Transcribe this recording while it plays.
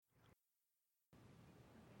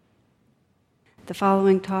The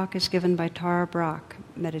following talk is given by Tara Brach,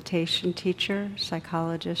 meditation teacher,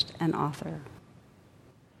 psychologist, and author.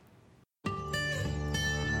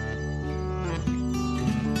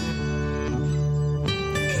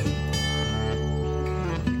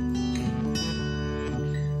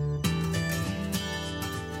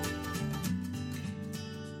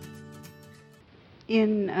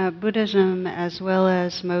 In Buddhism, as well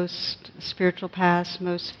as most spiritual paths,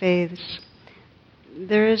 most faiths,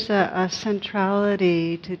 there is a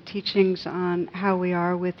centrality to teachings on how we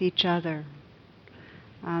are with each other.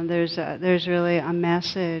 There's really a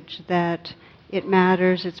message that it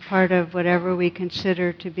matters, it's part of whatever we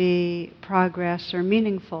consider to be progress or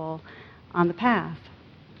meaningful on the path.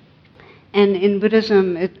 And in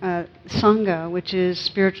Buddhism, Sangha, which is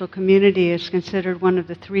spiritual community, is considered one of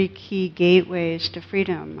the three key gateways to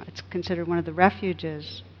freedom. It's considered one of the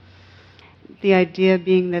refuges. The idea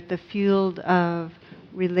being that the field of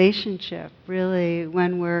relationship, really,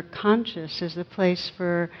 when we're conscious, is the place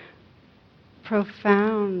for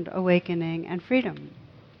profound awakening and freedom.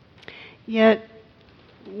 Yet,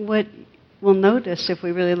 what we'll notice if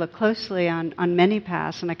we really look closely on many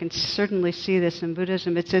paths, and I can certainly see this in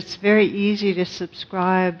Buddhism, it's very easy to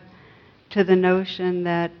subscribe to the notion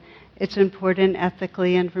that it's important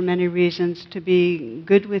ethically and for many reasons to be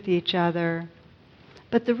good with each other.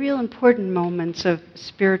 But the real important moments of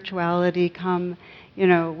spirituality come,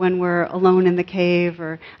 when we're alone in the cave,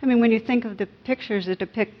 when you think of the pictures that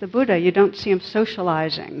depict the Buddha, you don't see him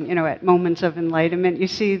socializing, at moments of enlightenment. You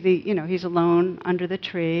see he's alone under the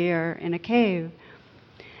tree or in a cave.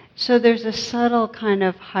 So there's a subtle kind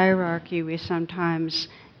of hierarchy we sometimes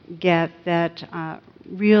get that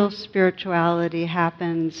real spirituality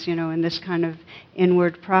happens, in this kind of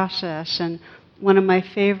inward process. And one of my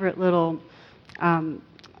favorite little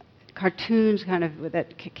cartoons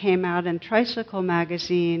that came out in Tricycle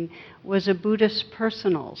magazine was a Buddhist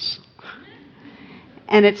personals.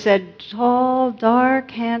 And it said, tall, dark,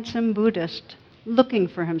 handsome Buddhist looking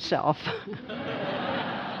for himself.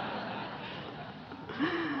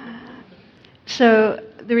 So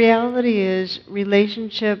the reality is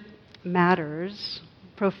relationship matters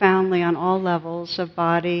profoundly on all levels of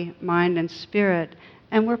body, mind, and spirit.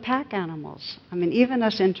 And we're pack animals. Even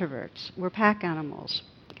us introverts, we're pack animals.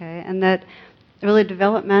 Okay? And that really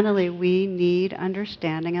developmentally we need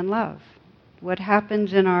understanding and love. What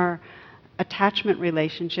happens in our attachment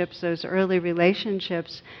relationships, those early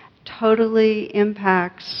relationships, totally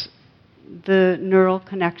impacts the neural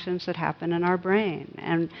connections that happen in our brain.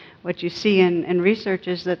 And what you see in research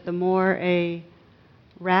is that the more a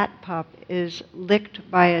rat pup is licked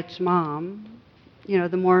by its mom,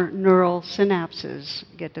 the more neural synapses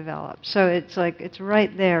get developed. So it's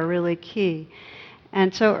right there, really key.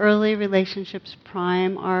 And so early relationships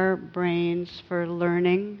prime our brains for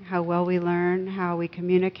learning, how well we learn, how we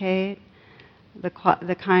communicate, the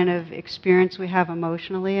kind of experience we have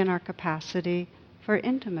emotionally, and our capacity for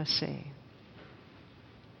intimacy.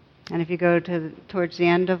 And if you go towards the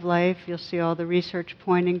end of life, you'll see all the research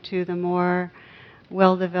pointing to the more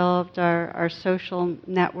well-developed our social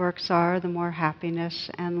networks are, the more happiness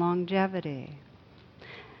and longevity.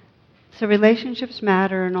 So relationships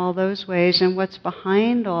matter in all those ways, and what's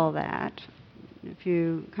behind all that, if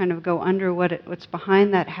you kind of go under what's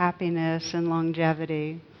behind that happiness and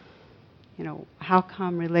longevity, how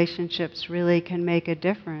come relationships really can make a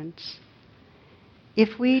difference?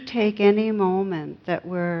 If we take any moment that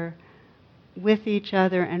we're with each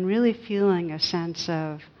other and really feeling a sense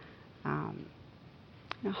of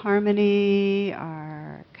harmony,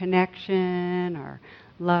 our connection, our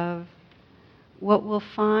love, what we'll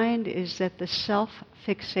find is that the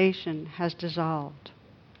self-fixation has dissolved.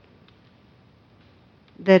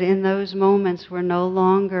 That in those moments we're no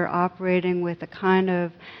longer operating with a kind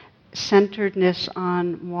of centeredness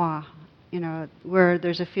on moi, where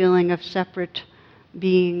there's a feeling of separate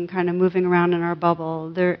being kind of moving around in our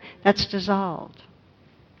bubble. That's dissolved.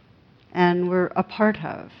 And we're a part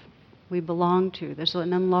of, we belong to. There's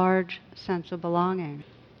an enlarged sense of belonging.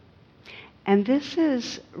 And this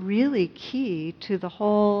is really key to the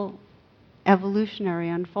whole evolutionary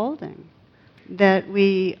unfolding. That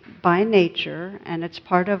we, by nature, and it's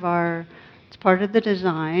part of the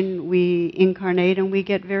design, we incarnate and we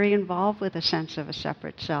get very involved with a sense of a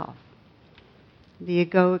separate self. The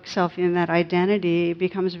egoic self in that identity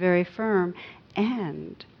becomes very firm,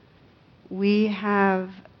 and we have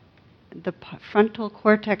the frontal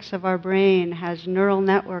cortex of our brain has neural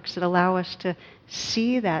networks that allow us to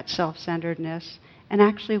see that self-centeredness and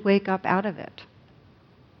actually wake up out of it.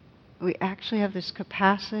 We actually have this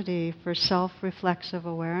capacity for self-reflexive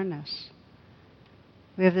awareness.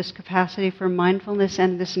 We have this capacity for mindfulness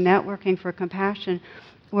and this networking for compassion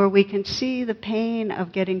where we can see the pain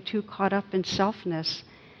of getting too caught up in selfness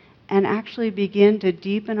and actually begin to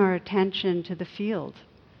deepen our attention to the field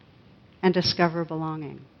and discover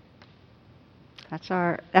belonging. That's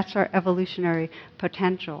our evolutionary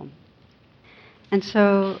potential. And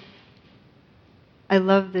so I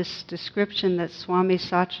love this description that Swami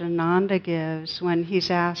Satchidananda gives when he's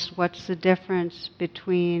asked what's the difference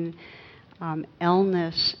between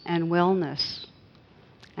illness and wellness.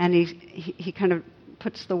 And he kind of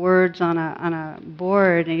puts the words on a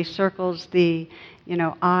board and he circles the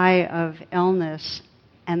I of illness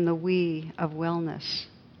and the we of wellness.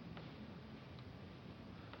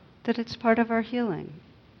 That it's part of our healing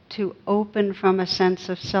to open from a sense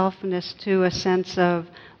of selfness to a sense of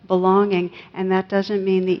belonging, and that doesn't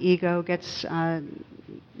mean the ego gets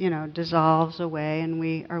dissolves away and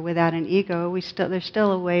we are without an ego. There's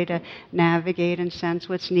still a way to navigate and sense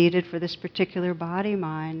what's needed for this particular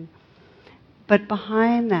body-mind. But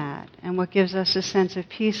behind that, and what gives us a sense of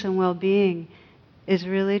peace and well-being, is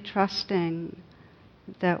really trusting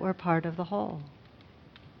that we're part of the whole.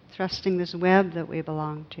 Trusting this web that we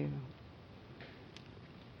belong to.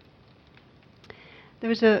 There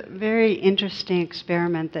was a very interesting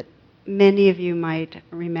experiment that many of you might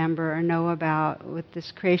remember or know about with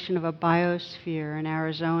this creation of a biosphere in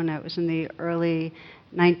Arizona. It was in the early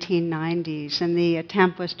 1990s, and the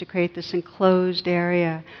attempt was to create this enclosed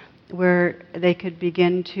area where they could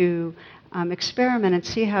begin to experiment and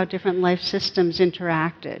see how different life systems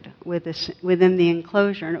interacted with this, within the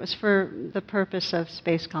enclosure. And it was for the purpose of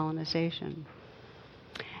space colonization.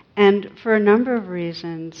 And for a number of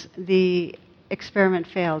reasons, the experiment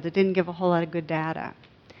failed. It didn't give a whole lot of good data.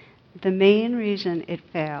 The main reason it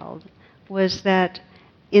failed was that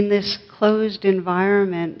in this closed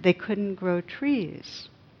environment, they couldn't grow trees.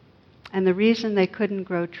 And the reason they couldn't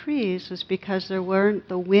grow trees was because there weren't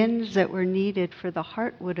the winds that were needed for the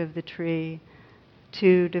heartwood of the tree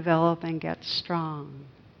to develop and get strong.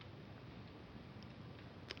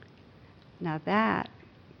 Now that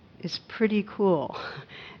is pretty cool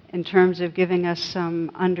in terms of giving us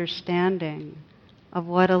some understanding of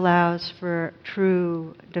what allows for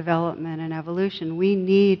true development and evolution. We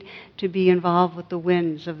need to be involved with the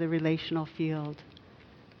winds of the relational field.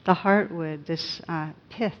 The heartwood, this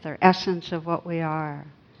pith or essence of what we are,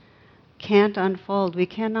 can't unfold. We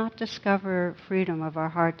cannot discover freedom of our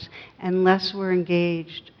hearts unless we're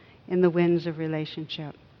engaged in the winds of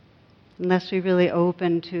relationship. Unless we really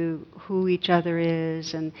open to who each other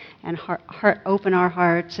is and open our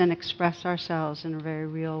hearts and express ourselves in a very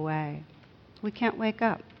real way. We can't wake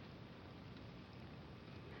up.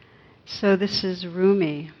 So this is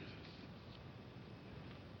Rumi.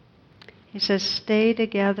 He says, stay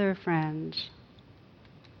together, friends.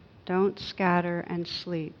 Don't scatter and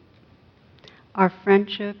sleep. Our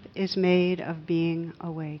friendship is made of being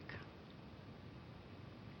awake.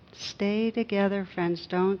 Stay together, friends.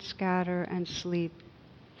 Don't scatter and sleep.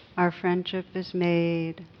 Our friendship is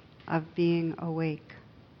made of being awake.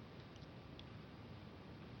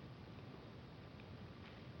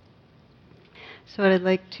 So what I'd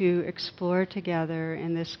like to explore together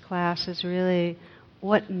in this class is really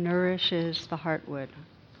what nourishes the heartwood.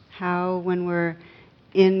 How, when we're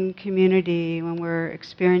in community, when we're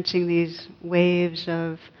experiencing these waves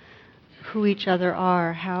of who each other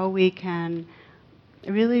are, how we can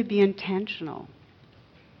really be intentional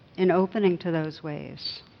in opening to those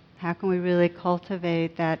waves. How can we really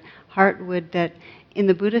cultivate that heartwood that in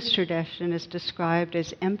the Buddhist tradition is described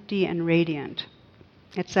as empty and radiant.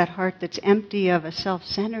 It's that heart that's empty of a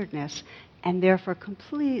self-centeredness and therefore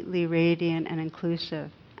completely radiant and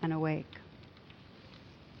inclusive and awake.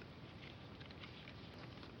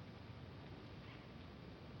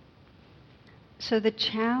 So the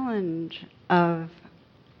challenge of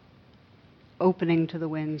opening to the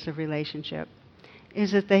winds of relationship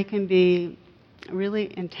is that they can be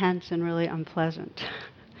really intense and really unpleasant.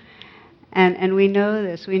 And we know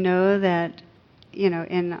this. We know that,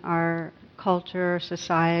 in our culture,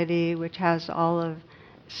 society, which has all of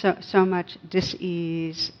so much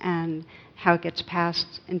dis-ease and how it gets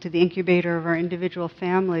passed into the incubator of our individual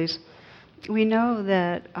families, we know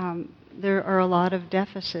that there are a lot of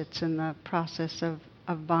deficits in the process of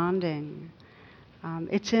bonding.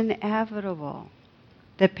 It's inevitable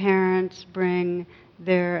that parents bring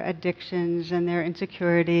their addictions and their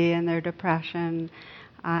insecurity and their depression,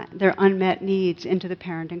 their unmet needs into the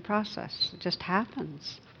parenting process. It just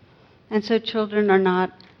happens. And so children are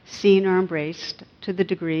not seen or embraced to the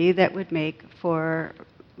degree that would make for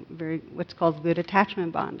what's called good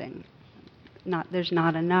attachment bonding. There's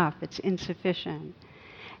not enough. It's insufficient.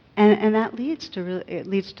 And that leads to it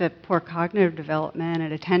leads to poor cognitive development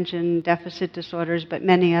and attention deficit disorders, but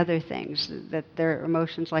many other things. That their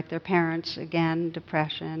emotions, like their parents, again,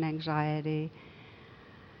 depression, anxiety.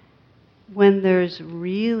 When there's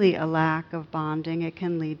really a lack of bonding, it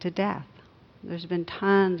can lead to death. There's been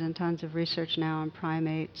tons and tons of research now on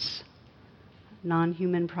primates,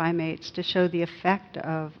 non-human primates, to show the effect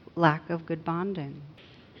of lack of good bonding.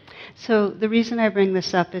 So the reason I bring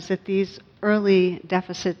this up is that these early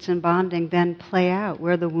deficits in bonding then play out.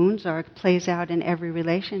 Where the wounds are, it plays out in every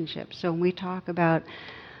relationship. So when we talk about,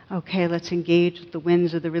 okay, let's engage with the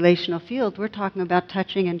winds of the relational field, we're talking about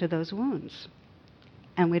touching into those wounds.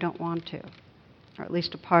 And we don't want to. Or at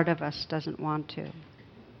least a part of us doesn't want to.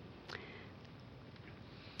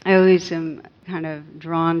 I always am kind of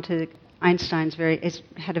drawn to Einstein's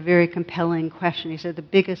had a very compelling question. He said the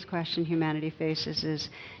biggest question humanity faces is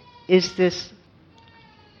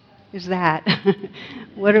that?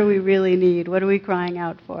 What do we really need? What are we crying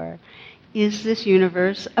out for? Is this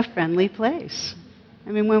universe a friendly place?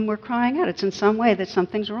 I mean, when we're crying out, it's in some way that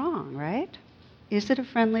something's wrong, right? Is it a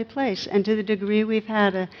friendly place? And to the degree we've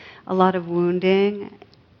had a lot of wounding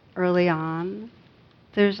early on,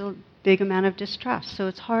 there's a big amount of distrust. So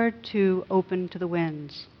it's hard to open to the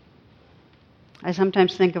winds. I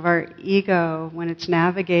sometimes think of our ego when it's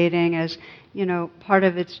navigating as, part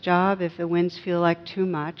of its job, if the winds feel like too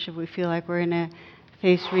much, if we feel like we're going to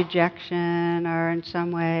face rejection or in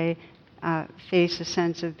some way face a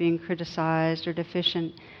sense of being criticized or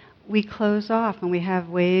deficient, we close off and we have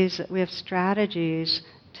strategies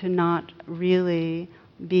to not really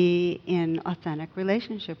be in authentic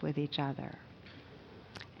relationship with each other.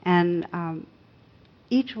 And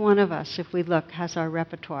each one of us, if we look, has our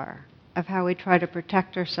repertoire of how we try to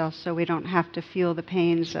protect ourselves so we don't have to feel the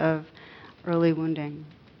pains of early wounding,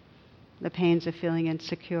 the pains of feeling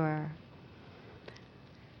insecure.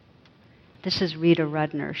 This is Rita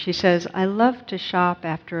Rudner. She says, I love to shop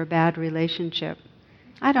after a bad relationship.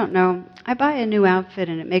 I don't know. I buy a new outfit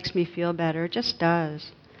and it makes me feel better. It just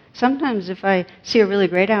does. Sometimes if I see a really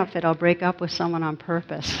great outfit, I'll break up with someone on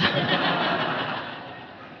purpose.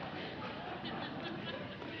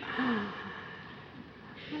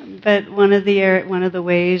 But one of the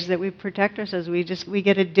ways that we protect ourselves, we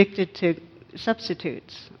get addicted to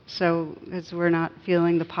substitutes. So as we're not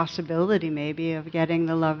feeling the possibility maybe of getting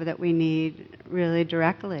the love that we need really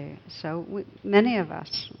directly. So many of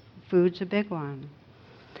us, food's a big one.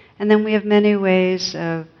 And then we have many ways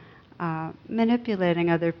of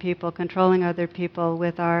manipulating other people, controlling other people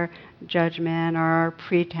with our judgment or our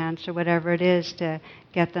pretense or whatever it is to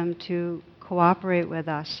get them to cooperate with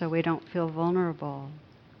us so we don't feel vulnerable.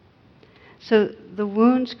 So the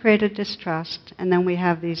wounds create a distrust, and then we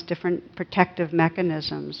have these different protective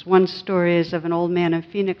mechanisms. One story is of an old man in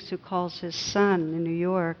Phoenix who calls his son in New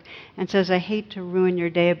York and says, I hate to ruin your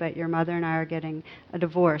day, but your mother and I are getting a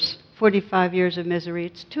divorce. 45 years of misery,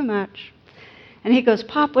 it's too much. And he goes,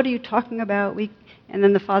 Pop, what are you talking about? And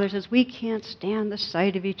then the father says, we can't stand the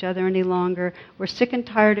sight of each other any longer. We're sick and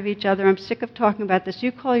tired of each other. I'm sick of talking about this.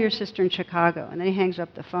 You call your sister in Chicago. And then he hangs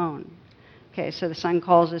up the phone. Okay, so the son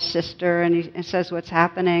calls his sister and he says what's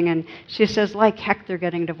happening, and she says, like heck, they're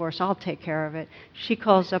getting divorced. I'll take care of it. She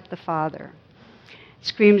calls up the father,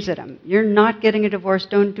 screams at him, you're not getting a divorce.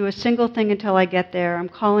 Don't do a single thing until I get there. I'm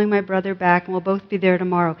calling my brother back, and we'll both be there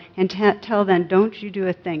tomorrow. And till then, don't you do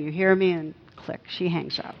a thing. You hear me? And click, she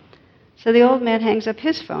hangs up. So the old man hangs up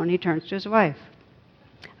his phone. He turns to his wife.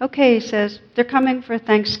 Okay, he says, they're coming for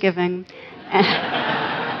Thanksgiving.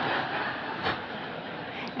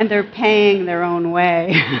 And they're paying their own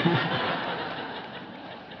way.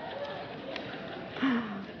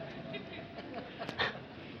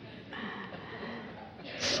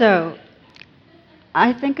 So,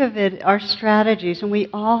 I think of it, our strategies, and we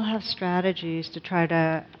all have strategies to try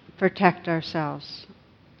to protect ourselves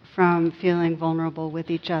from feeling vulnerable with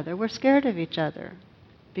each other. We're scared of each other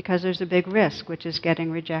because there's a big risk, which is getting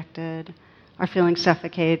rejected or feeling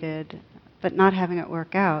suffocated, but not having it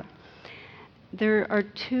work out. There are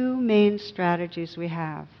two main strategies we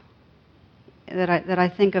have that I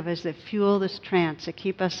think of as that fuel this trance, that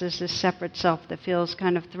keep us as this separate self that feels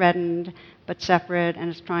kind of threatened but separate and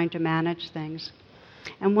is trying to manage things.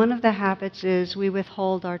 And one of the habits is we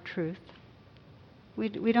withhold our truth.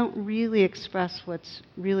 We don't really express what's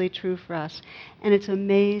really true for us. And it's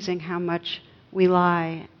amazing how much we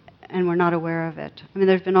lie and we're not aware of it. I mean,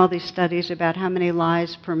 there's been all these studies about how many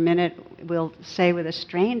lies per minute we'll say with a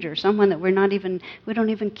stranger, someone that we don't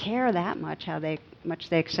even care that much how much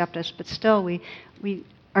they accept us, but still we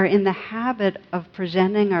are in the habit of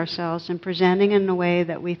presenting ourselves and presenting in a way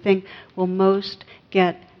that we think will most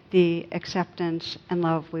get the acceptance and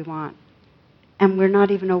love we want. And we're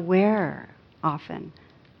not even aware often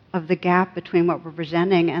of the gap between what we're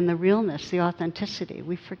presenting and the realness, the authenticity.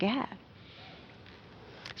 We forget.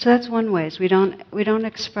 So that's one way, is we don't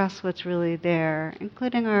express what's really there,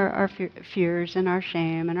 including our fears and our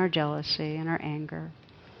shame and our jealousy and our anger.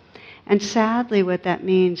 And sadly, what that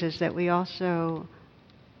means is that we also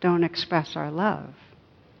don't express our love.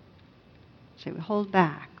 So we hold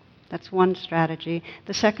back. That's one strategy.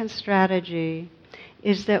 The second strategy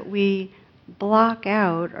is that we block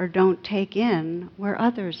out or don't take in where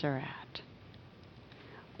others are at.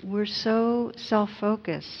 We're so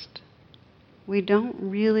self-focused. We don't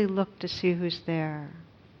really look to see who's there,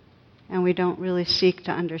 and we don't really seek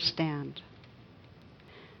to understand.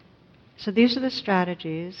 So these are the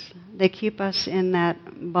strategies. They keep us in that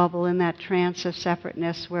bubble, in that trance of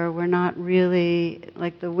separateness where we're not really,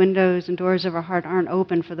 like the windows and doors of our heart aren't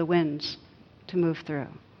open for the winds to move through,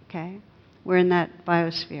 okay? We're in that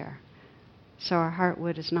biosphere. So our heart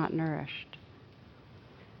wood is not nourished.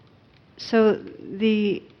 So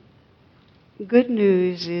the good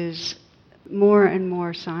news is more and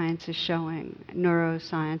more science is showing,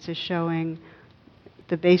 neuroscience is showing,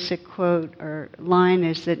 the basic quote or line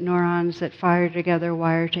is that neurons that fire together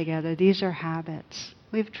wire together. These are habits.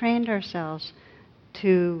 We've trained ourselves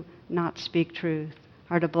to not speak truth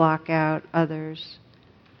or to block out others.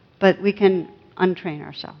 But we can untrain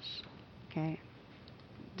ourselves, okay?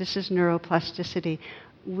 This is neuroplasticity.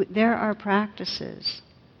 There are practices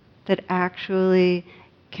that actually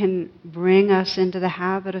can bring us into the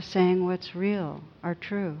habit of saying what's real or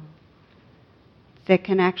true, that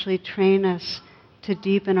can actually train us to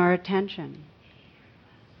deepen our attention.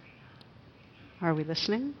 Are we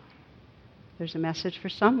listening? There's a message for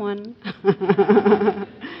someone.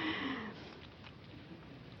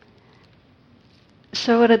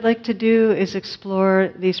 So what I'd like to do is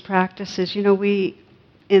explore these practices. You know, we,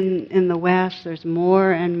 in the West, there's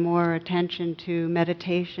more and more attention to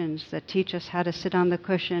meditations that teach us how to sit on the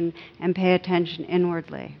cushion and pay attention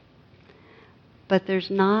inwardly. But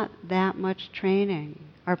there's not that much training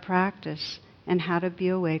or practice in how to be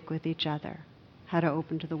awake with each other, how to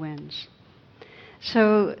open to the winds.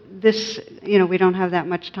 So this, you know, we don't have that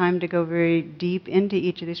much time to go very deep into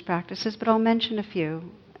each of these practices, but I'll mention a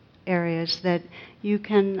few areas that you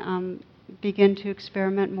can begin to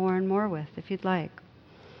experiment more and more with if you'd like.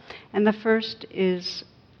 And the first is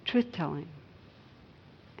truth-telling.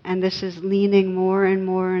 And this is leaning more and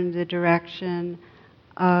more in the direction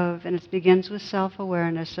of, and it begins with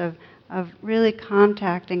self-awareness, of really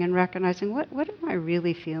contacting and recognizing what am I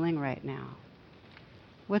really feeling right now?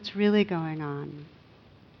 What's really going on?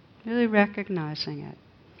 Really recognizing it.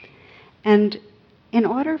 And in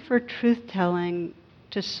order for truth-telling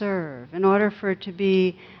to serve, in order for it to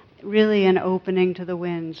be really an opening to the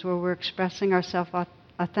winds where we're expressing ourselves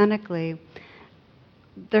authentically,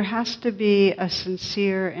 there has to be a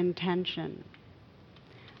sincere intention.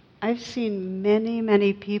 I've seen many,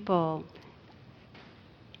 many people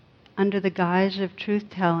under the guise of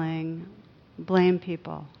truth-telling blame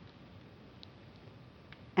people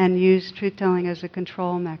and use truth-telling as a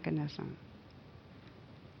control mechanism.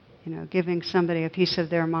 You know, giving somebody a piece of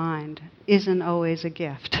their mind isn't always a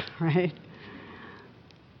gift, right?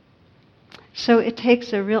 So it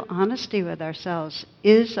takes a real honesty with ourselves.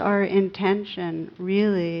 Is our intention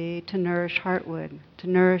really to nourish heartwood, to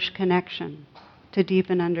nourish connection, to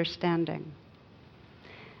deepen understanding?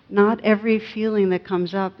 Not every feeling that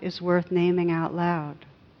comes up is worth naming out loud.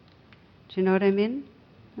 Do you know what I mean?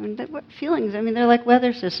 What feelings? I mean, they're like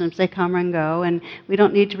weather systems. They come and go, and we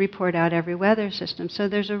don't need to report out every weather system. So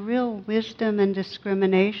there's a real wisdom and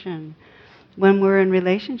discrimination when we're in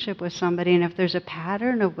relationship with somebody, and if there's a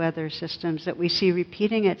pattern of weather systems that we see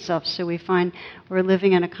repeating itself, so we find we're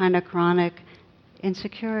living in a kind of chronic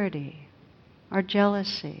insecurity, or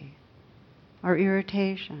jealousy, or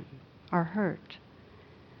irritation, or hurt,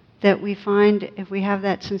 that we find if we have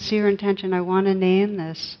that sincere intention, I want to name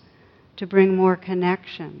this, to bring more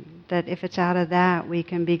connection, that if it's out of that, we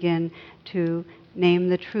can begin to name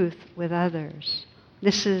the truth with others.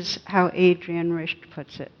 This is how Adrienne Rich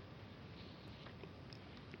puts it.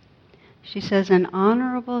 She says, an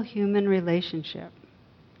honorable human relationship,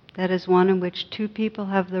 that is one in which two people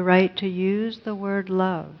have the right to use the word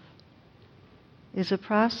love, is a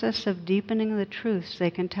process of deepening the truths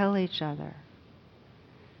they can tell each other.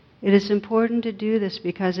 It is important to do this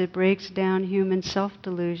because it breaks down human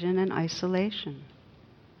self-delusion and isolation.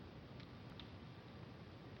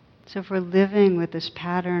 So if we're living with this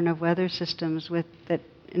pattern of weather systems that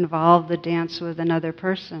involve the dance with another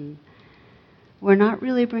person, we're not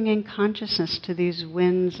really bringing consciousness to these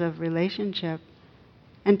winds of relationship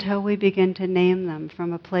until we begin to name them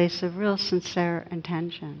from a place of real sincere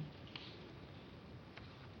intention.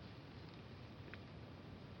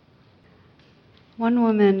 One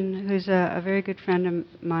woman who's a very good friend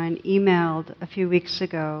of mine emailed a few weeks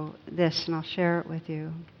ago this, and I'll share it with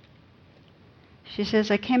you. She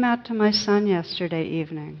says, I came out to my son yesterday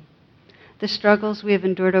evening. The struggles we have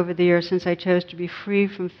endured over the years since I chose to be free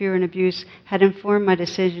from fear and abuse had informed my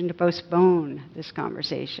decision to postpone this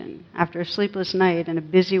conversation. After a sleepless night and a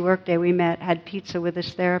busy workday, we met, had pizza with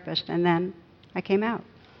his therapist, and then I came out.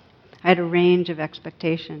 I had a range of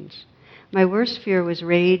expectations. My worst fear was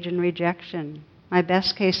rage and rejection. My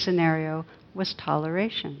best case scenario was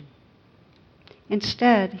toleration.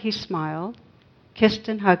 Instead, he smiled, kissed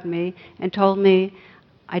and hugged me, and told me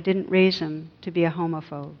I didn't raise him to be a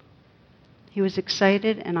homophobe. He was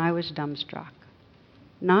excited and I was dumbstruck.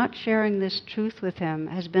 Not sharing this truth with him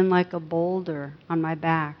has been like a boulder on my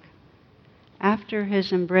back. After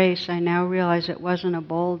his embrace, I now realize it wasn't a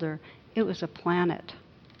boulder, it was a planet.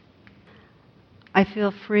 I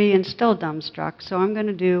feel free and still dumbstruck, so I'm going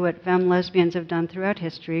to do what femme lesbians have done throughout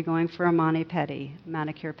history, going for a mani-pedi,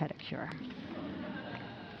 manicure, pedicure.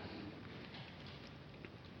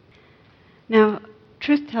 Now,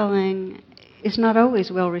 truth-telling is not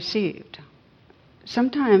always well received.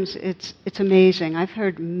 Sometimes it's amazing. I've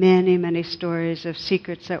heard many, many stories of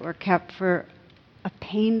secrets that were kept for a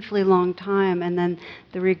painfully long time, and then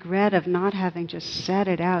the regret of not having just said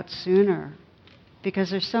it out sooner,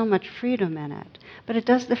 because there's so much freedom in it. But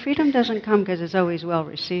the freedom doesn't come because it's always well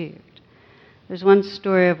received. There's one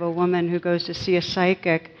story of a woman who goes to see a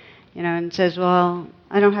psychic, and says, well,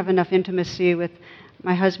 I don't have enough intimacy with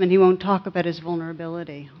my husband. He won't talk about his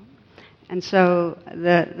vulnerability. And so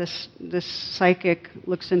this psychic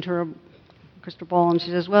looks into her crystal ball and she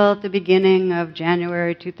says, well, at the beginning of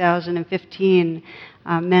January 2015,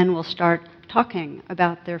 men will start talking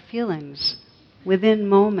about their feelings. Within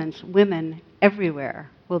moments, women everywhere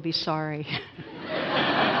will be sorry.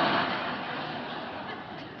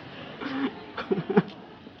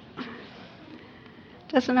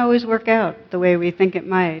 Doesn't always work out the way we think it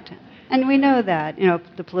might. And we know that,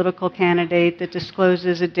 the political candidate that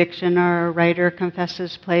discloses addiction, or a writer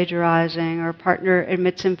confesses plagiarizing, or a partner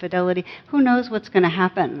admits infidelity. Who knows what's going to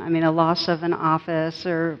happen? A loss of an office,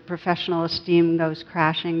 or professional esteem goes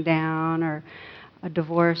crashing down, or a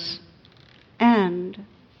divorce. And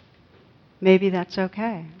maybe that's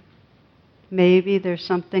okay. Maybe there's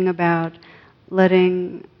something about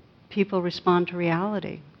letting people respond to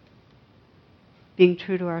reality, being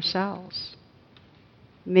true to ourselves.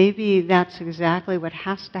 Maybe that's exactly what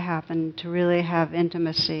has to happen to really have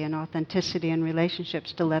intimacy and authenticity in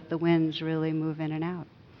relationships, to let the winds really move in and out.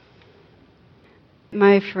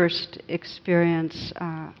 My first experience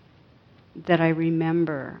that I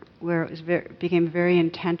remember, where it became very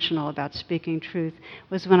intentional about speaking truth,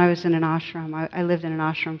 was when I was in an ashram. I lived in an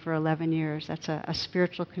ashram for 11 years. That's a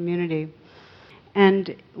spiritual community.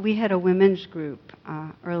 And we had a women's group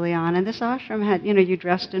early on, and this ashram had, you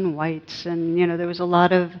dressed in whites, and, there was a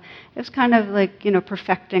lot of, it was kind of like,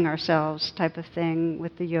 perfecting ourselves type of thing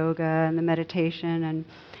with the yoga and the meditation. And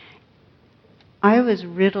I was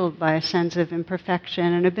riddled by a sense of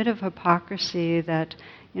imperfection and a bit of hypocrisy that,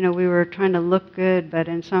 we were trying to look good, but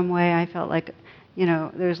in some way I felt like,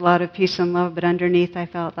 there was a lot of peace and love, but underneath I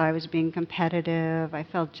felt I was being competitive. I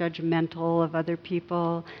felt judgmental of other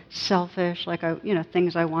people, selfish, like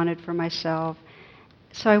things I wanted for myself.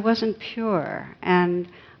 So I wasn't pure. And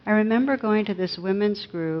I remember going to this women's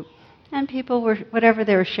group, and people were, whatever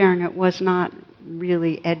they were sharing, it was not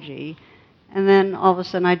really edgy. And then all of a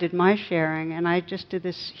sudden I did my sharing, and I just did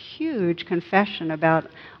this huge confession about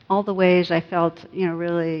all the ways I felt,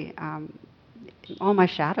 really, all my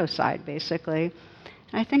shadow side, basically.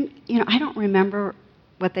 And I think, I don't remember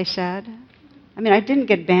what they said. I didn't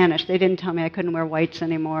get banished. They didn't tell me I couldn't wear whites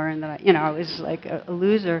anymore and that, I was like a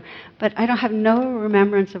loser. But I don't have no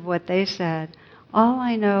remembrance of what they said. All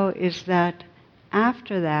I know is that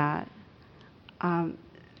after that,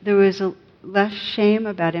 there was less shame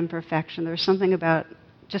about imperfection. There was something about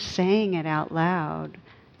just saying it out loud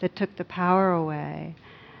that took the power away.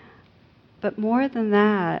 But more than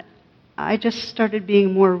that, I just started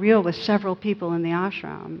being more real with several people in the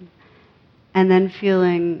ashram, and then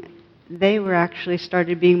feeling they were actually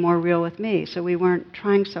started being more real with me, so we weren't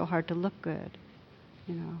trying so hard to look good,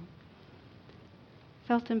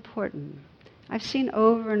 Felt important. I've seen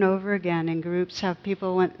over and over again in groups how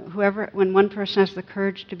people, when one person has the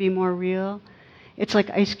courage to be more real, it's like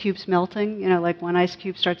ice cubes melting, like one ice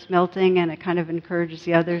cube starts melting and it kind of encourages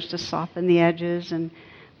the others to soften the edges, and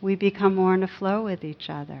we become more in a flow with each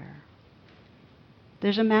other.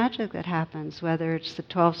 there's a magic that happens, whether it's the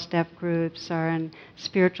 12-step groups or in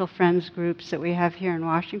spiritual friends groups that we have here in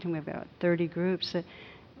Washington. We have about 30 groups. That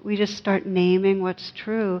we just start naming what's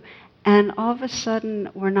true, and all of a sudden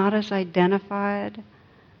we're not as identified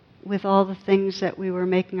with all the things that we were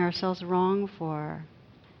making ourselves wrong for.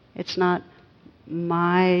 It's not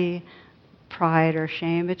my pride or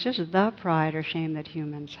shame, it's just the pride or shame that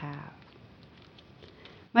humans have.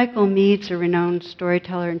 Michael Mead's a renowned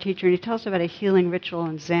storyteller and teacher, and he tells about a healing ritual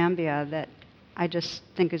in Zambia that I just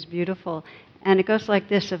think is beautiful. And it goes like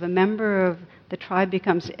this: if a member of the tribe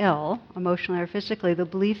becomes ill, emotionally or physically, the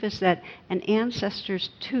belief is that an ancestor's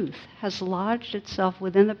tooth has lodged itself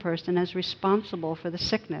within the person as responsible for the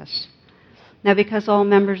sickness. Now, because all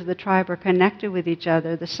members of the tribe are connected with each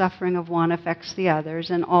other, the suffering of one affects the others,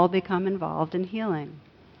 and all become involved in healing.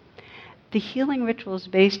 The healing ritual is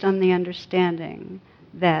based on the understanding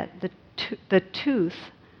that the tooth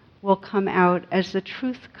will come out as the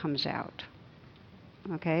truth comes out.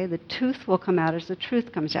 Okay? The tooth will come out as the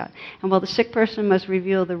truth comes out. And while the sick person must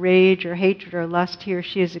reveal the rage or hatred or lust he or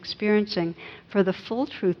she is experiencing, for the full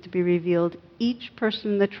truth to be revealed, each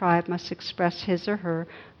person in the tribe must express his or her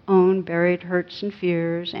own buried hurts and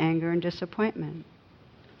fears, anger and disappointment.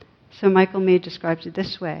 So Michael Mead describes it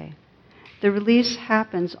this way: the release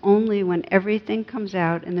happens only when everything comes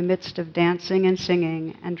out in the midst of dancing and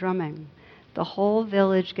singing and drumming. The whole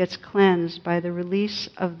village gets cleansed by the release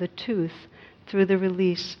of the tooth through the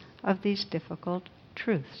release of these difficult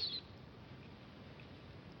truths.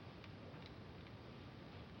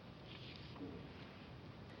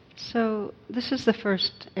 So this is the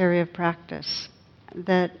first area of practice,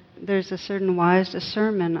 that there's a certain wise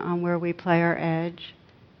discernment on where we play our edge.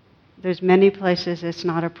 There's many places it's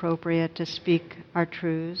not appropriate to speak our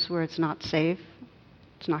truths, where it's not safe,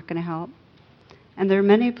 it's not going to help. And there are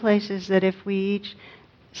many places that if we each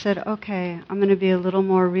said, okay, I'm going to be a little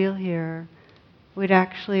more real here, we'd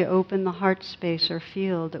actually open the heart space or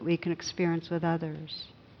field that we can experience with others.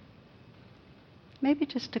 Maybe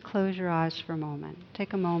just to close your eyes for a moment.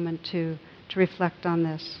 Take a moment to reflect on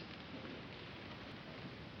this.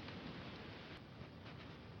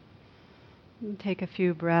 And take a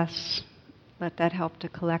few breaths. Let that help to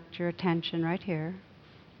collect your attention right here.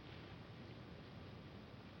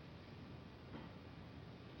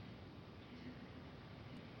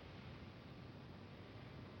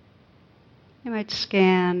 You might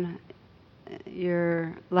scan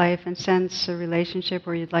your life and sense a relationship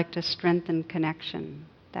where you'd like to strengthen connection,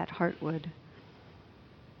 that heart would.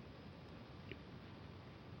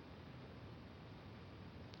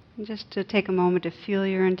 And just to take a moment to feel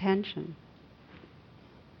your intention.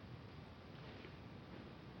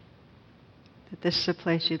 That this is a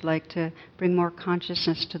place you'd like to bring more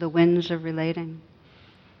consciousness to the winds of relating.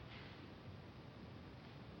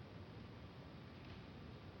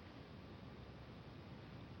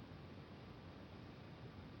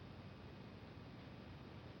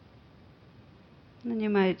 And you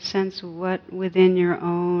might sense what within your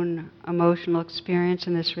own emotional experience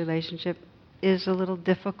in this relationship is a little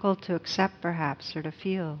difficult to accept perhaps, or to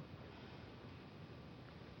feel.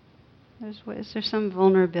 Is there some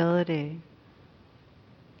vulnerability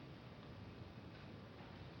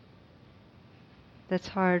that's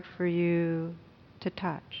hard for you to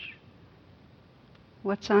touch?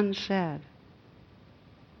 What's unsaid?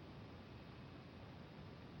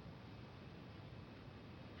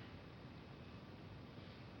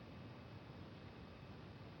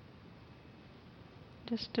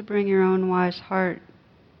 Just to bring your own wise heart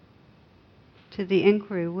to the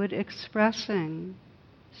inquiry, would expressing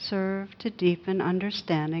serve to deepen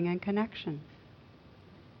understanding and connection?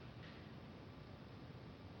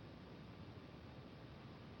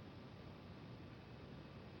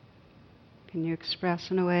 Can you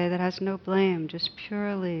express in a way that has no blame, just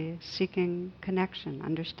purely seeking connection,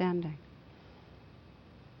 understanding?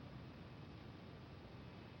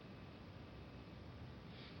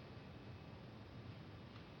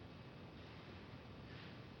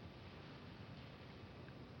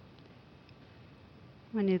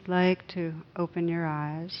 When you'd like to open your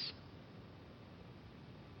eyes.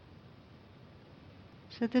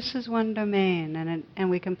 So this is one domain, and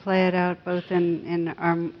we can play it out both in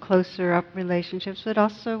our closer up relationships, but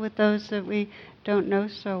also with those that we don't know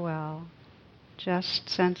so well. Just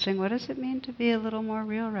sensing, what does it mean to be a little more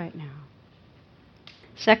real right now?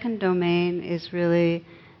 Second domain is really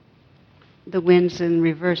the winds in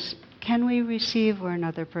reverse. Can we receive where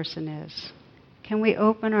another person is? Can we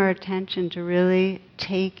open our attention to really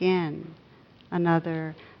take in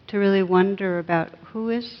another, to really wonder about who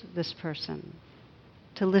is this person?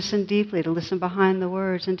 To listen deeply, to listen behind the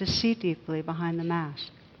words, and to see deeply behind the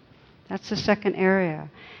mask. That's the second area.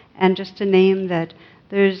 And just to name that,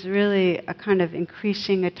 there's really a kind of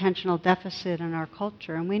increasing attentional deficit in our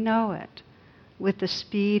culture, and we know it. With the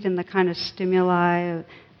speed and the kind of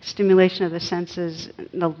stimulation of the senses,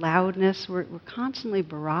 the loudness, we're constantly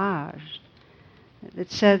barraged.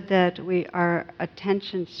 It said that our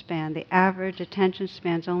attention span, the average attention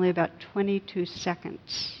span is only about 22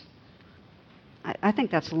 seconds. I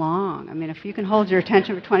think that's long. I mean, if you can hold your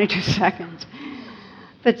attention for 22 seconds.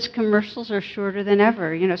 But commercials are shorter than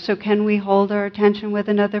ever, so can we hold our attention with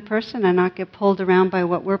another person and not get pulled around by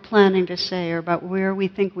what we're planning to say or about where we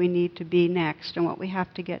think we need to be next and what we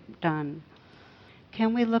have to get done?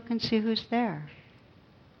 Can we look and see who's there?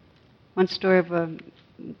 One story of a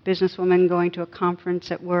businesswoman going to a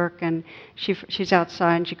conference at work, and she's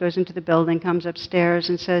outside and she goes into the building, comes upstairs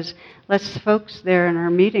and says, let the folks there in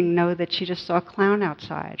our meeting know that she just saw a clown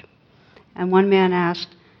outside. And one man asked,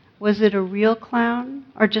 was it a real clown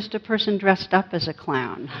or just a person dressed up as a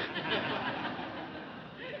clown?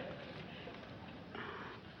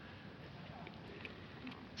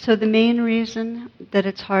 So the main reason that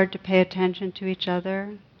it's hard to pay attention to each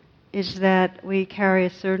other is that we carry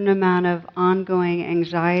a certain amount of ongoing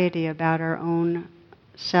anxiety about our own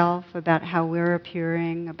self, about how we're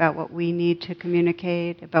appearing, about what we need to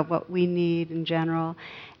communicate, about what we need in general.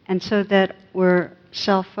 And so that we're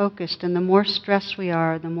self-focused, and the more stressed we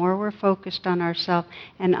are, the more we're focused on ourselves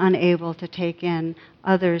and unable to take in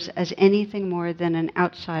others as anything more than an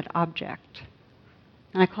outside object.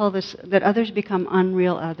 And I call this that others become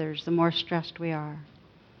unreal others the more stressed we are.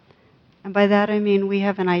 And by that I mean we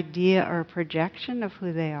have an idea or a projection of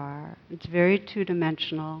who they are. It's very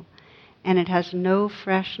two-dimensional, and it has no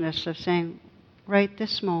freshness of saying, right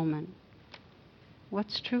this moment,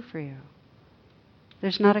 what's true for you?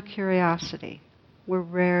 There's not a curiosity. We're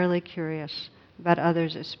rarely curious about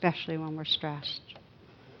others, especially when we're stressed.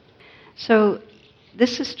 So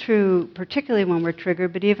this is true particularly when we're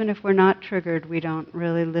triggered, but even if we're not triggered, we don't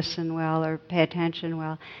really listen well or pay attention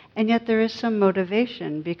well. And yet there is some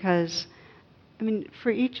motivation because,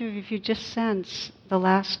 for each of you, if you just sense the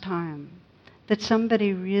last time that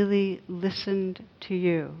somebody really listened to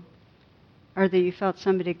you, or that you felt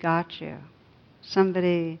somebody got you,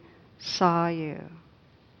 somebody saw you.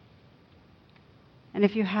 And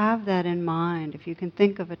if you have that in mind, if you can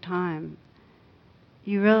think of a time,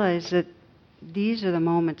 you realize that these are the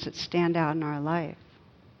moments that stand out in our life.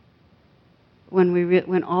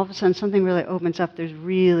 When all of a sudden something really opens up, there's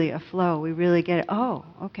really a flow. We really get it. Oh,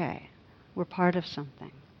 okay, we're part of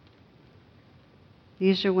something.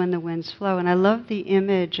 These are when the winds flow. And I love the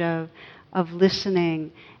image of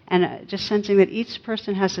listening and just sensing that each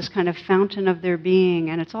person has this kind of fountain of their being,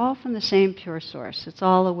 and it's all from the same pure source. It's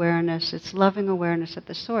all awareness. It's loving awareness at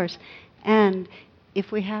the source. And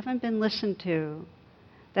if we haven't been listened to,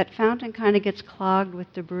 that fountain kind of gets clogged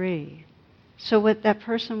with debris. So what that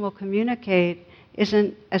person will communicate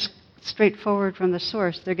isn't as straightforward from the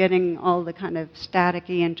source. They're getting all the kind of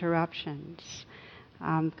staticky interruptions,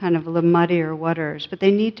 kind of the muddier waters. But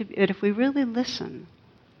they need to. But if we really listen,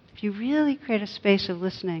 if you really create a space of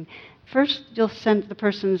listening, first you'll sense the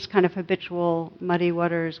person's kind of habitual muddy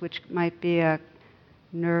waters, which might be a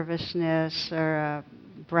nervousness or a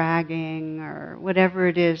bragging or whatever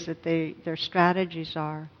it is that their strategies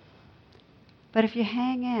are. But if you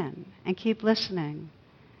hang in and keep listening,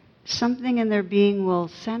 something in their being will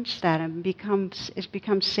sense that and becomes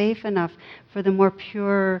safe enough for the more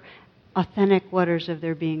pure, authentic waters of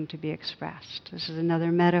their being to be expressed. This is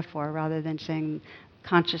another metaphor rather than saying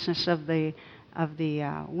consciousness of the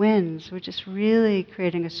winds. We're just really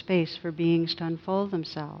creating a space for beings to unfold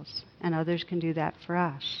themselves, and others can do that for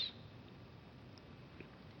us.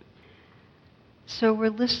 So we're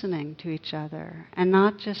listening to each other, and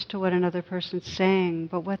not just to what another person's saying,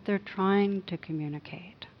 but what they're trying to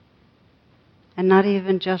communicate. And not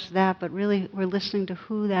even just that, but really we're listening to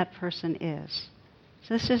who that person is.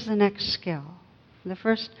 So this is the next skill. The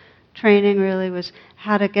first training really was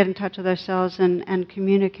how to get in touch with ourselves and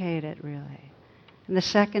communicate it, really. And the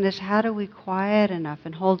second is how do we quiet enough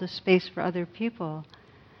and hold a space for other people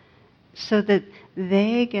so that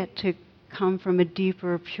they get to come from a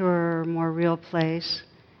deeper, purer, more real place,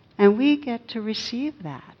 and we get to receive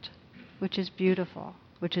that, which is beautiful,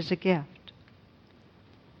 which is a gift.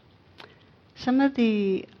 Some of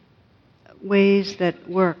the ways that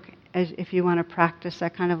work, as if you want to practice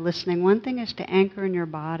that kind of listening, one thing is to anchor in your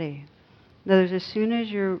body. In other words, as soon as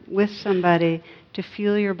you're with somebody, to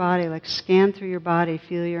feel your body, like scan through your body,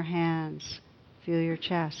 feel your hands, feel your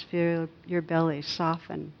chest, feel your belly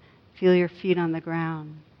soften, feel your feet on the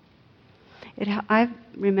ground. I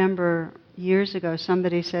remember years ago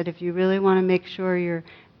somebody said if you really want to make sure you're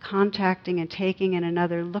contacting and taking in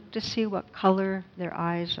another, look to see what color their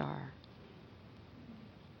eyes are.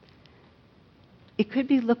 It could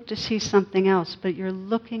be look to see something else, but you're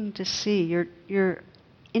looking to see. You're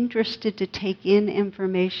interested to take in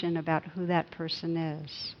information about who that person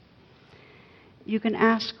is. You can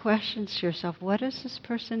ask questions to yourself. What does this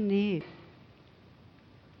person need?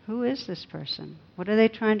 Who is this person? What are they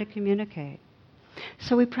trying to communicate?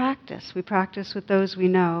 So we practice. We practice with those we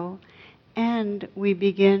know, and we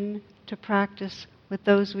begin to practice with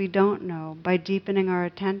those we don't know by deepening our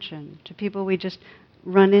attention to people we just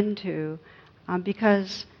run into.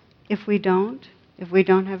 Because if we don't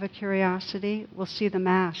have a curiosity, we'll see the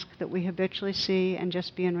mask that we habitually see and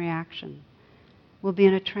just be in reaction. We'll be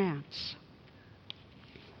in a trance.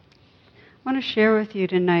 I want to share with you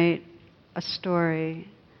tonight a story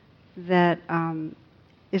that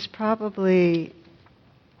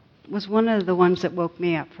was one of the ones that woke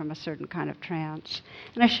me up from a certain kind of trance.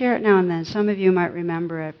 And I share it now and then. Some of you might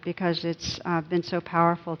remember it because it's been so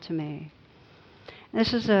powerful to me.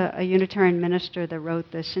 This is a Unitarian minister that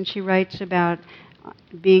wrote this, and she writes about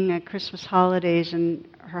being at Christmas holidays, and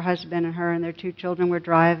her husband and her and their 2 children were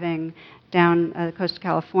driving down the coast of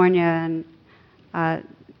California, and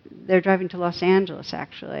they're driving to Los Angeles,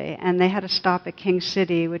 actually, and they had to stop at King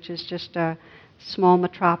City, which is just a small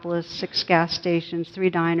metropolis, 6 gas stations, 3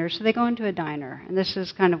 diners. So they go into a diner, and this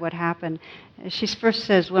is kind of what happened. She first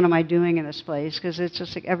says, what am I doing in this place? Because it's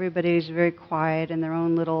just like everybody's very quiet in their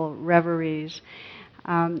own little reveries.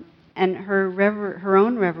 And her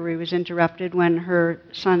own reverie was interrupted when her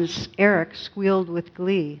son Eric squealed with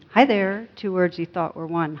glee. Hi there, 2 words he thought were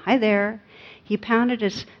one. Hi there. He pounded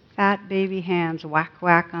his fat baby hands whack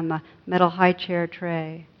whack on the metal high chair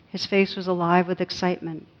tray. His face was alive with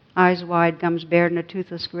excitement, eyes wide, gums bared, and a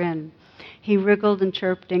toothless grin. He wriggled and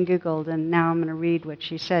chirped and giggled, and now I'm going to read what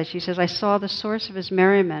she says. She says, I saw the source of his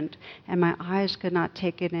merriment, and my eyes could not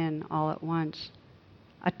take it in all at once.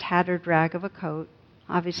 A tattered rag of a coat,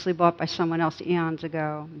 obviously bought by someone else eons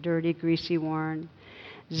ago, dirty, greasy, worn,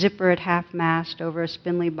 zipper at half-mast over a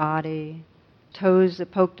spindly body, toes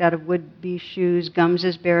that poked out of would-be shoes, gums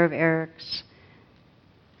as bare of Eric's,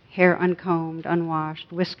 hair uncombed,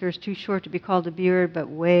 unwashed, whiskers too short to be called a beard, but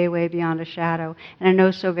way, way beyond a shadow, and a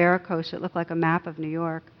nose so varicose it looked like a map of New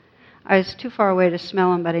York. I was too far away to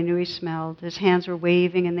smell him, but I knew he smelled. His hands were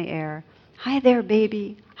waving in the air. Hi there,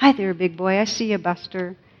 baby. Hi there, big boy. I see you,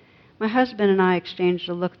 Buster. My husband and I exchanged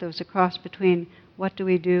a look that was a cross between what do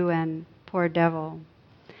we do and poor devil.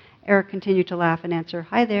 Eric continued to laugh and answer,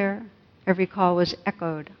 hi there. Every call was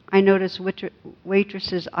echoed. I noticed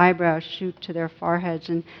waitresses' eyebrows shoot to their foreheads,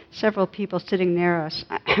 and several people sitting near us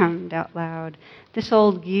ahemed out loud. This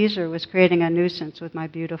old geezer was creating a nuisance with my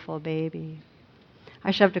beautiful baby.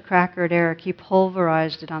 I shoved a cracker at Eric. He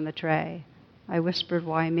pulverized it on the tray. I whispered,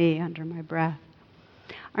 why me, under my breath.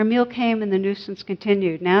 Our meal came and the nuisance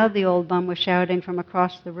continued. Now the old bum was shouting from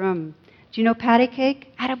across the room. Do you know patty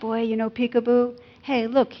cake? Attaboy, you know peekaboo? Hey,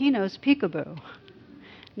 look, he knows peekaboo.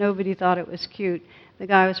 Nobody thought it was cute. The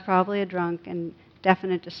guy was probably a drunk and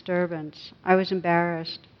definite disturbance. I was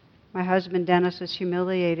embarrassed. My husband, Dennis, was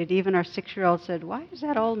humiliated. Even our 6-year-old said, why is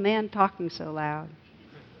that old man talking so loud?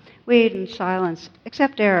 We ate in silence,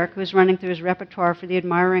 except Eric, who was running through his repertoire for the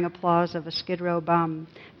admiring applause of a Skid Row bum.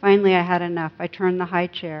 Finally, I had enough. I turned the high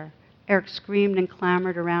chair. Eric screamed and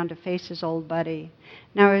clamored around to face his old buddy.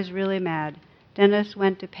 Now I was really mad. Dennis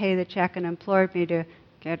went to pay the check and implored me to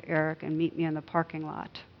get Eric and meet me in the parking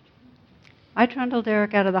lot. I trundled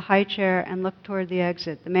Eric out of the high chair and looked toward the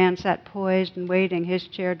exit. The man sat poised and waiting, his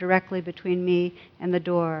chair directly between me and the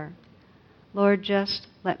door. Lord, just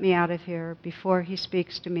let me out of here before he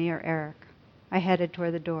speaks to me or Eric. I headed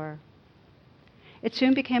toward the door. It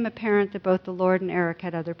soon became apparent that both the Lord and Eric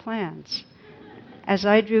had other plans. As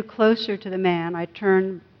I drew closer to the man, I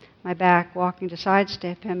turned my back, walking to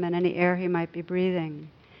sidestep him and any air he might be breathing.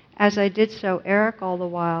 As I did so, Eric, all the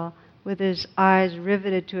while, with his eyes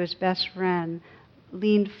riveted to his best friend,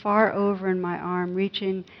 leaned far over in my arm,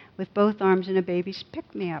 reaching with both arms in a baby's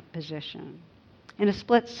pick-me-up position. In a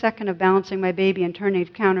split second of balancing my baby and turning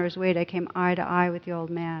to counter his weight, I came eye to eye with the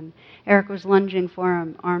old man. Eric was lunging for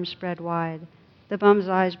him, arms spread wide. The bum's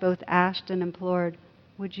eyes both asked and implored,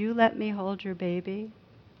 would you let me hold your baby?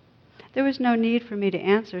 There was no need for me to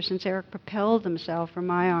answer, since Eric propelled himself from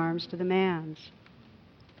my arms to the man's.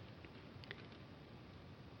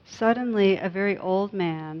 Suddenly, a very old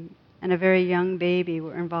man and a very young baby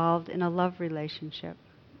were involved in a love relationship.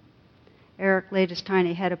 Eric laid his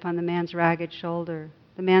tiny head upon the man's ragged shoulder.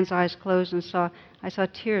 The man's eyes closed and I saw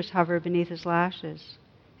tears hover beneath his lashes.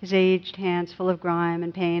 His aged hands, full of grime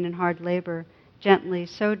and pain and hard labor, gently,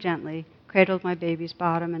 so gently, cradled my baby's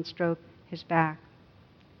bottom, and stroked his back.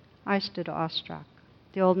 I stood awestruck.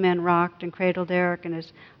 The old man rocked and cradled Eric in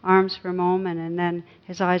his arms for a moment, and then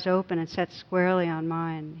his eyes opened and set squarely on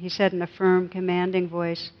mine. He said in a firm, commanding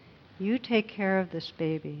voice, "You take care of this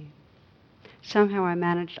baby." Somehow I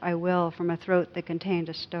managed "I will" from a throat that contained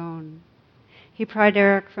a stone. He pried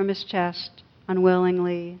Eric from his chest,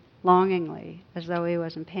 unwillingly, longingly, as though he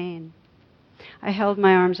was in pain. I held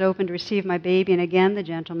my arms open to receive my baby, and again the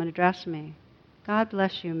gentleman addressed me. "God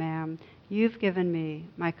bless you, ma'am. You've given me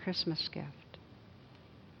my Christmas gift."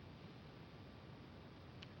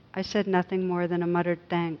 I said nothing more than a muttered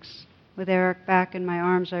thanks. With Eric back in my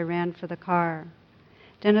arms, I ran for the car.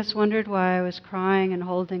 Dennis wondered why I was crying and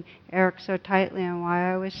holding Eric so tightly, and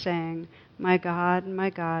why I was saying, my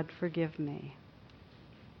God, forgive me."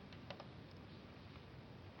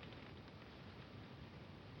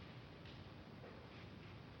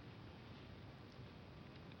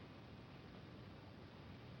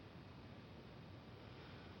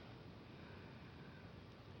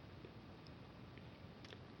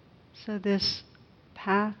 So this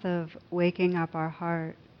path of waking up our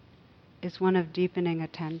heart is one of deepening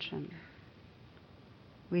attention.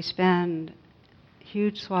 We spend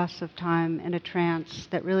huge swaths of time in a trance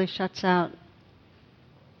that really shuts out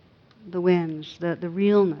the winds, the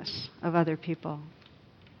realness of other people.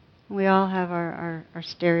 We all have our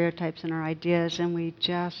stereotypes and our ideas, and we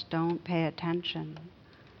just don't pay attention.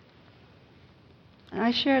 And I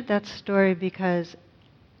shared that story because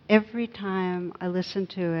every time I listen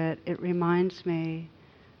to it, it reminds me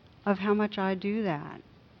of how much I do that,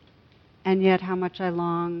 and yet how much I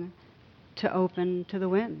long to open to the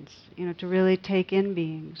winds, to really take in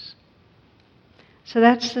beings. So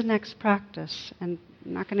that's the next practice, and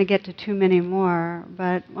I'm not going to get to too many more,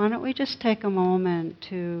 but why don't we just take a moment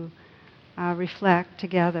to reflect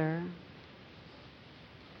together.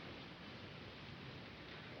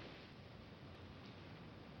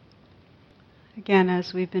 Again,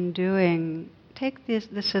 as we've been doing, take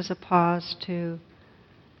this as a pause to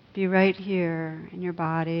be right here in your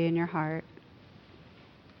body, in your heart.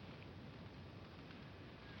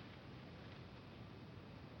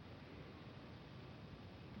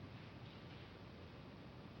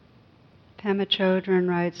 Pema Chodron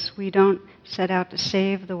writes, "We don't set out to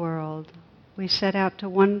save the world. We set out to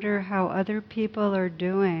wonder how other people are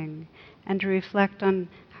doing and to reflect on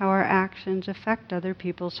how our actions affect other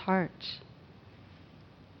people's hearts."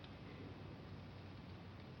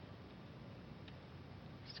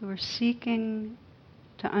 So we're seeking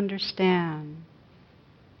to understand,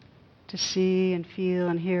 to see and feel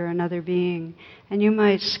and hear another being. And you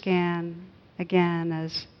might scan again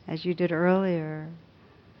as you did earlier,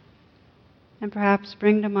 and perhaps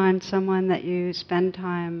bring to mind someone that you spend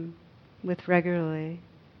time with regularly,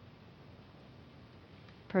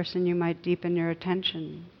 a person you might deepen your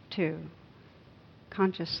attention to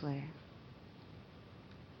consciously.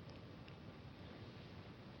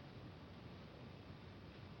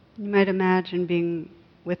 You might imagine being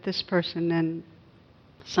with this person in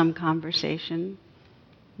some conversation.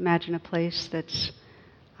 Imagine a place that's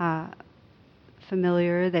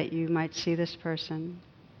familiar, that you might see this person.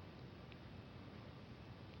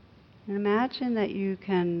 And imagine that you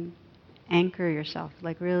can anchor yourself,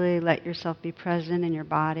 like really let yourself be present in your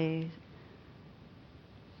body.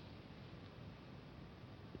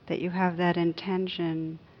 That you have that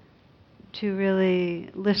intention to really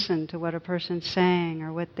listen to what a person's saying,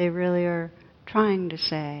 or what they really are trying to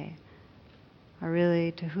say, or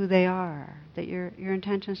really to who they are. That your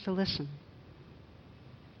intention is to listen.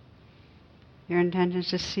 Your intention is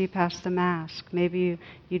to see past the mask. Maybe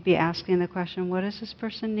you'd be asking the question, what does this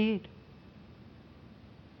person need?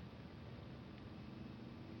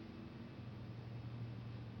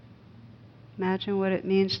 Imagine what it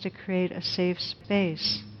means to create a safe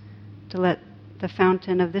space, to let the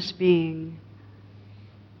fountain of this being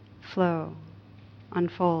flow,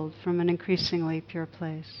 unfold from an increasingly pure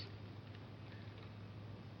place.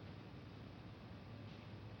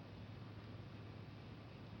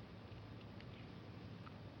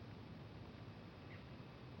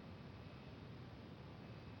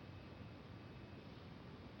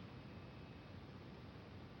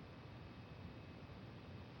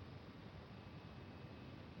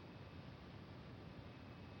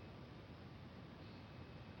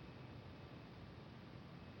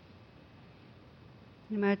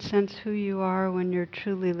 You might sense who you are when you're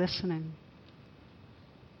truly listening.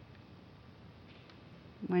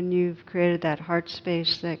 When you've created that heart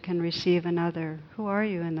space that can receive another, who are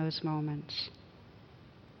you in those moments?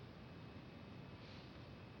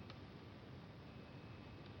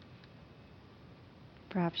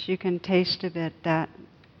 Perhaps you can taste a bit that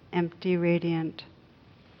empty, radiant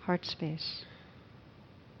heart space.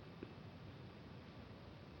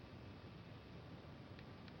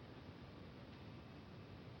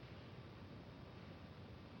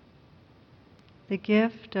 The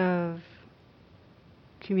gift of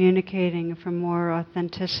communicating from more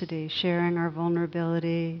authenticity, sharing our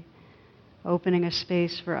vulnerability, opening a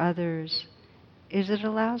space for others, is it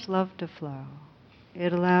allows love to flow.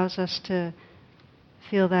 It allows us to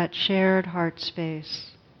feel that shared heart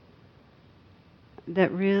space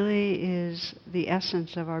that really is the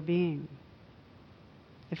essence of our being.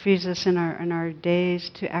 It frees us in our days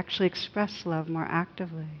to actually express love more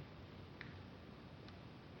actively.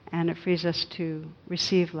 And it frees us to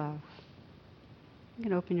receive love. You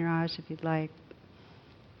can open your eyes if you'd like.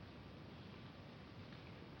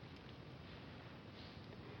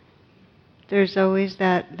 There's always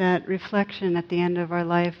that reflection at the end of our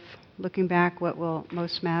life, looking back, what will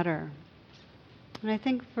most matter. And I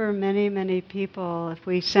think for many, many people, if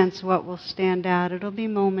we sense what will stand out, it'll be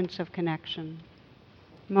moments of connection.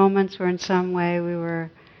 Moments where in some way we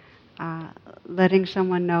were letting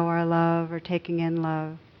someone know our love or taking in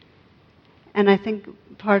love. And I think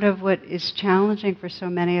part of what is challenging for so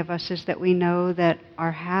many of us is that we know that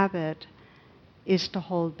our habit is to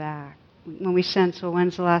hold back. When we sense, well,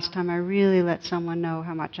 when's the last time I really let someone know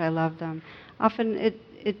how much I love them? Often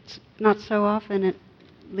it's not so often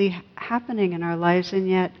happening in our lives, and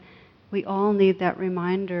yet we all need that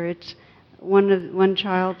reminder. It's one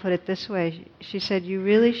child put it this way. She said, "You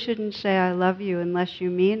really shouldn't say I love you unless you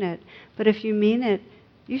mean it. But if you mean it,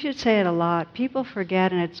 you should say it a lot. People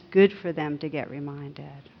forget, and it's good for them to get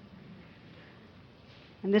reminded."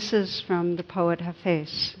 And this is from the poet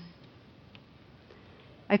Hafez.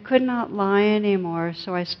 "I could not lie anymore,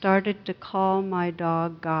 so I started to call my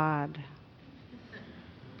dog God.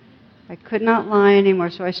 I could not lie anymore,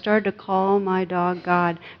 so I started to call my dog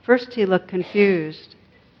God. First he looked confused.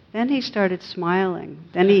 Then he started smiling.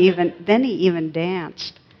 Then he even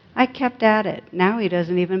danced. I kept at it. Now he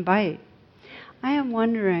doesn't even bite. I am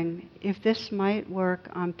wondering if this might work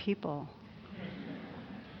on people."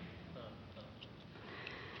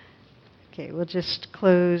 Okay, we'll just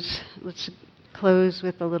close. Let's close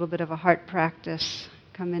with a little bit of a heart practice.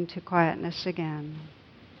 Come into quietness again.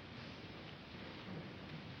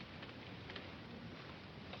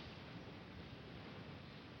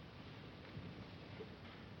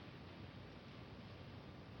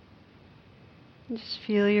 And just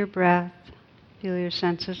feel your breath, feel your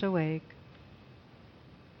senses awake.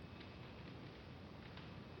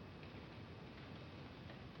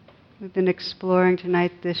 We've been exploring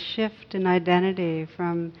tonight this shift in identity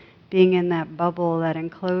from being in that bubble, that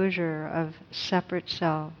enclosure of separate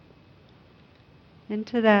self,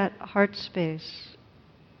 into that heart space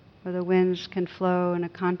where the winds can flow in a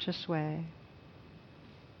conscious way.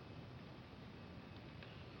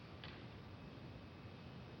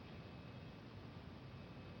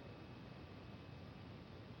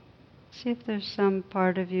 See if there's some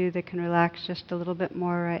part of you that can relax just a little bit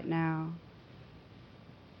more right now.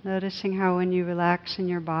 Noticing how when you relax in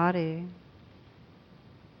your body,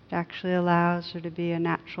 it actually allows there to be a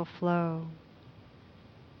natural flow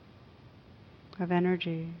of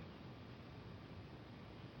energy.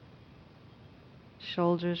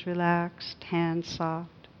 Shoulders relaxed, hands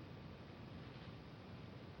soft,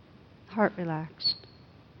 heart relaxed.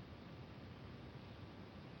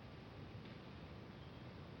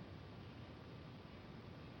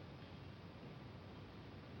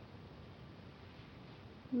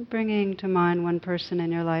 Bringing to mind one person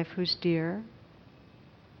in your life who's dear.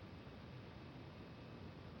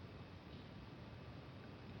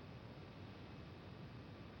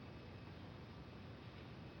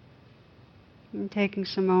 And taking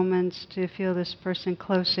some moments to feel this person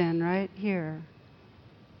close in, right here.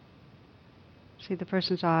 See the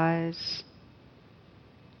person's eyes.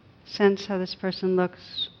 Sense how this person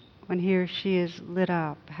looks when he or she is lit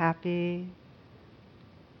up, happy,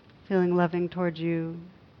 feeling loving towards you.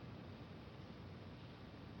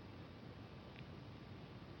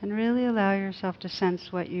 And really allow yourself to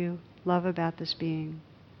sense what you love about this being.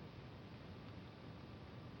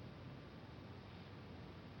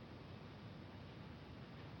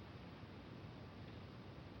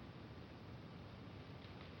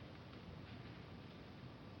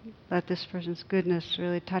 Let this person's goodness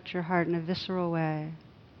really touch your heart in a visceral way,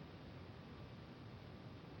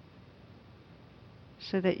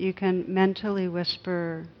 so that you can mentally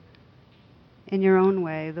whisper in your own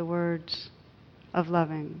way the words of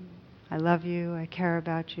loving. I love you, I care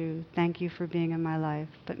about you, thank you for being in my life.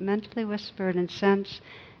 But mentally whisper it and sense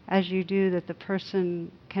as you do that the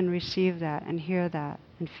person can receive that and hear that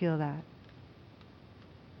and feel that.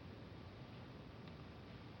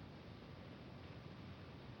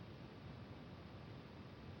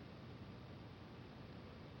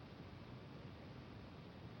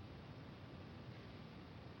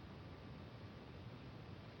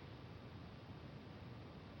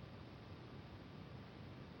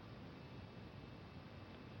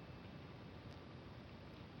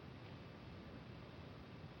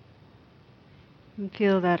 And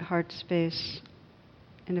feel that heart space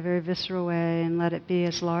in a very visceral way and let it be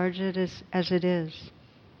as large as it is,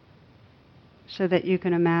 so that you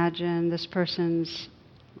can imagine this person's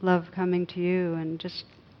love coming to you and just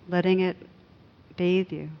letting it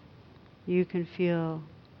bathe you. You can feel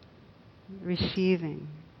receiving,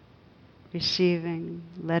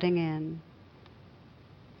 letting in.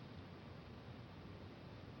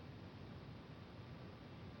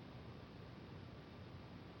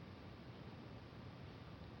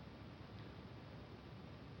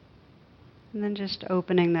 And then just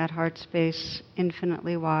opening that heart space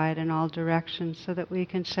infinitely wide in all directions so that we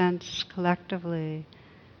can sense collectively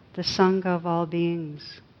the Sangha of all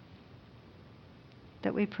beings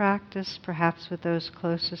that we practice perhaps with those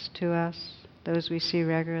closest to us, those we see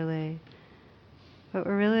regularly. But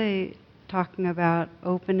we're really talking about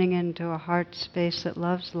opening into a heart space that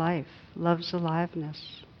loves life, loves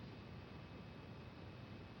aliveness.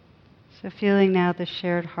 So feeling now the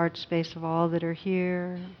shared heart space of all that are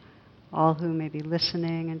here, all who may be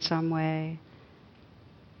listening in some way,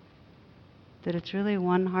 that it's really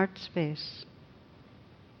one heart space.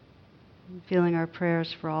 And feeling our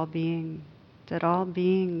prayers for all beings, that all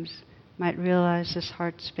beings might realize this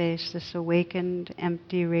heart space, this awakened,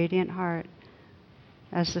 empty, radiant heart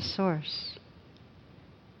as the source,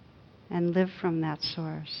 and live from that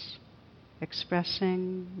source,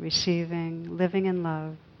 expressing, receiving, living in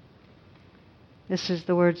love. This is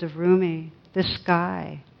the words of Rumi. The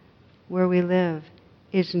sky where we live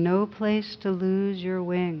is no place to lose your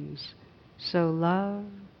wings. So love,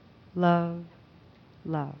 love,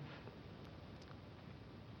 love.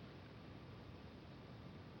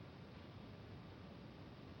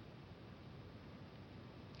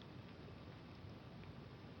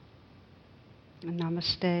 And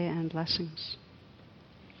namaste and blessings.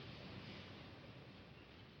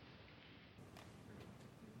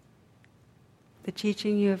 The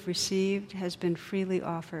teaching you have received has been freely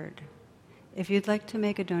offered. If you'd like to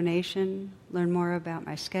make a donation, learn more about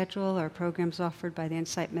my schedule or programs offered by the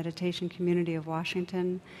Insight Meditation Community of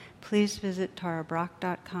Washington, please visit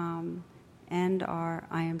tarabrach.com and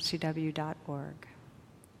imcw.org.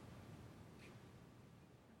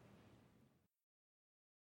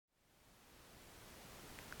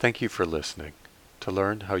 Thank you for listening. To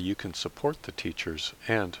learn how you can support the teachers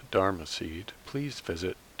and Dharma Seed, please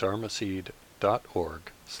visit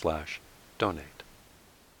dharmaseed.org/donate.